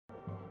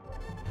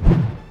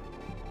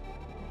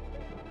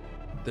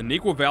The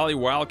Neuqua Valley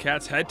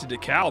Wildcats head to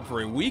DeKalb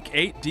for a Week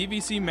 8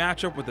 DVC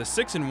matchup with the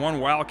 6-1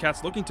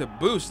 Wildcats looking to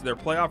boost their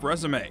playoff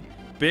resume.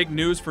 Big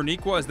news for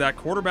Neuqua is that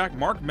quarterback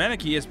Mark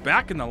Mennecke is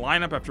back in the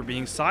lineup after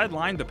being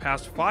sidelined the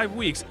past 5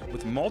 weeks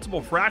with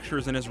multiple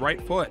fractures in his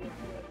right foot.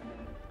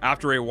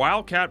 After a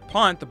Wildcat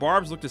punt, the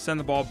Barbs look to send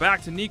the ball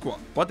back to Neuqua,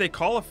 but they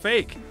call a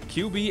fake.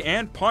 QB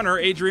and punter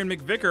Adrien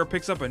McVicar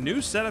picks up a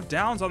new set of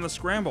downs on the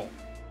scramble.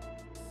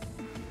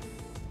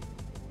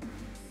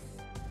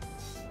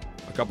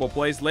 A couple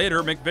plays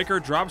later,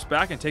 McVicar drops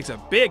back and takes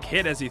a big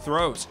hit as he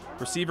throws.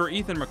 Receiver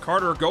Ethan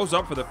McCarter goes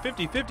up for the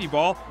 50-50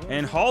 ball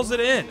and hauls it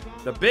in.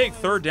 The big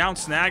third down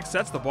snag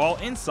sets the ball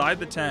inside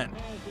the 10.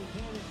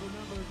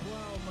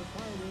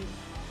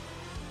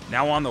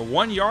 Now on the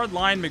 1-yard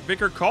line,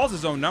 McVicar calls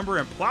his own number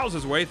and plows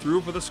his way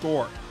through for the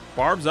score.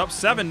 Barbs up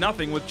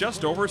 7-0 with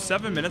just over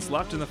 7 minutes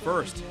left in the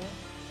first.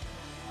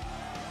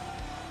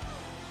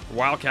 The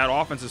Wildcat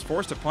offense is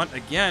forced to punt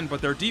again,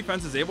 but their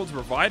defense is able to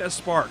provide a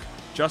spark.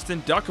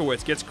 Justin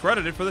Duckowitz gets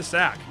credited for the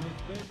sack.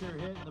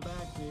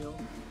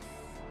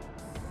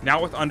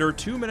 Now with under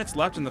 2 minutes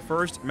left in the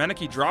first,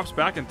 Mennecke drops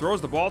back and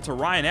throws the ball to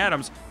Ryan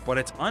Adams, but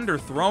it's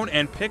underthrown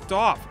and picked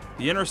off.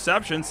 The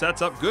interception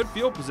sets up good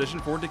field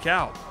position for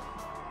DeKalb.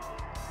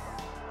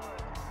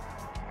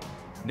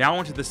 Now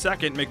into the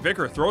second,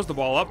 McVicar throws the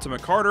ball up to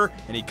McCarter,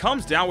 and he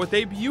comes down with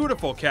a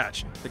beautiful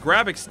catch. The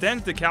grab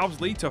extends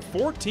DeKalb's lead to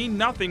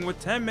 14-0 with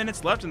 10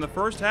 minutes left in the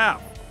first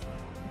half.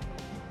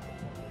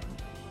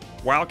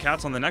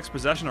 Wildcats on the next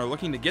possession are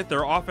looking to get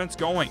their offense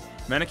going.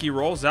 Mennecke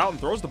rolls out and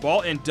throws the ball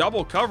in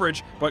double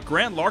coverage, but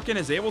Grant Larkin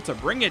is able to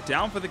bring it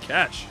down for the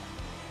catch.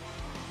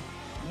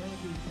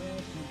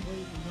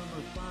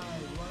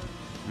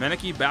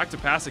 Mennecke back to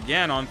pass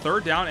again on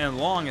third down and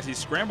long as he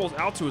scrambles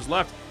out to his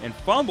left and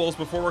fumbles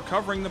before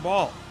recovering the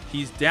ball.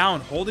 He's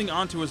down, holding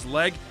onto his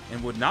leg,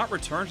 and would not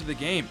return to the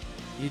game.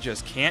 He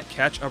just can't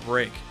catch a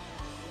break.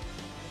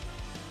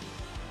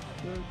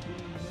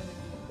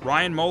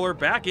 Ryan Moeller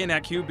back in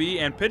at QB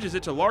and pitches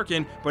it to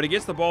Larkin, but he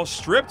gets the ball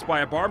stripped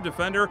by a Barb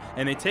defender,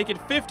 and they take it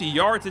 50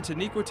 yards into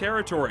Neuqua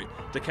territory.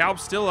 DeKalb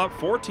still up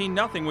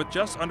 14-0 with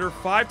just under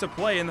 5 to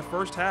play in the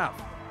first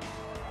half.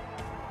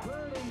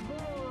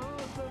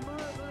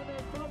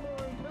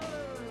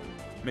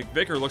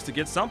 McVicar looks to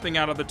get something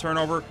out of the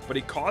turnover, but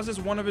he causes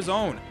one of his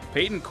own.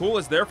 Peyton Cool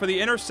is there for the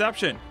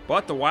interception,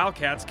 but the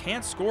Wildcats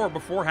can't score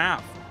before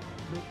half.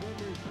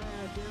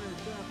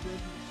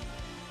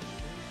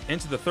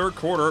 Into the third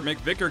quarter,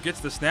 McVicar gets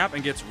the snap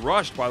and gets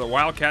rushed by the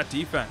Wildcat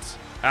defense.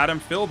 Adam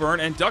Filburn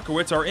and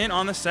Duckowitz are in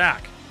on the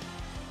sack.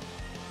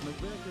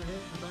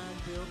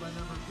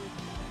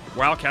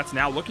 Wildcats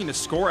now looking to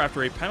score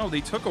after a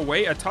penalty took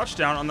away a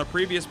touchdown on the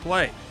previous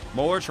play.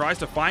 Moeller tries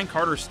to find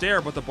Carter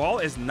Stair, but the ball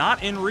is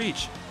not in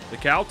reach.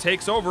 DeKalb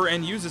takes over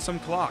and uses some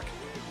clock.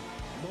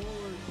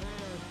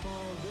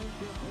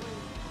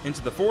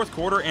 Into the fourth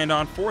quarter, and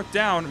on fourth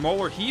down,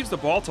 Moeller heaves the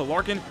ball to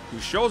Larkin, who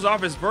shows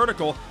off his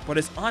vertical, but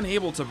is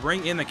unable to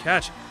bring in the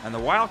catch, and the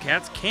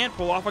Wildcats can't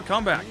pull off a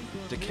comeback.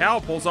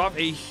 DeKalb pulls off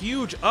a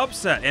huge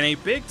upset and a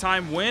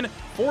big-time win,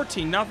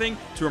 14-0,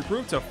 to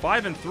improve to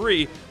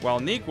 5-3, while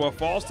Neuqua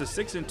falls to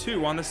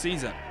 6-2 on the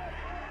season.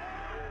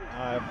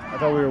 I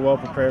thought we were well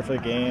prepared for the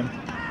game.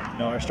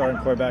 Our starting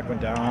quarterback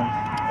went down.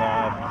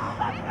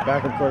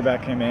 Backup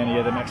quarterback came in. He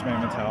had the next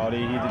man mentality.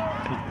 He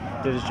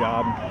did his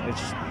job. It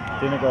just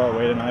didn't go our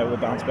way tonight. We'll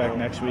bounce back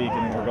next week,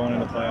 and then we're going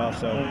into the playoffs.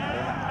 So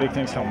big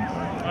things coming.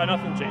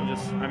 Nothing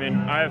changes. I mean,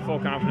 I have full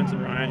confidence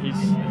in Ryan.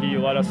 He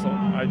led us,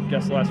 I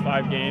guess, the last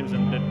 5 games,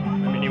 and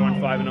he went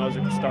 5-0 as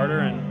a starter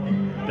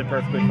and did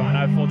perfectly fine.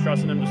 I have full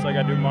trust in him, just like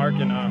I do Mark,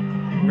 and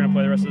we're going to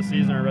play the rest of the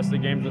season or the rest of the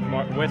games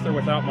with or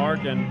without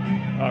Mark, and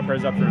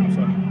praise up for him.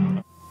 So.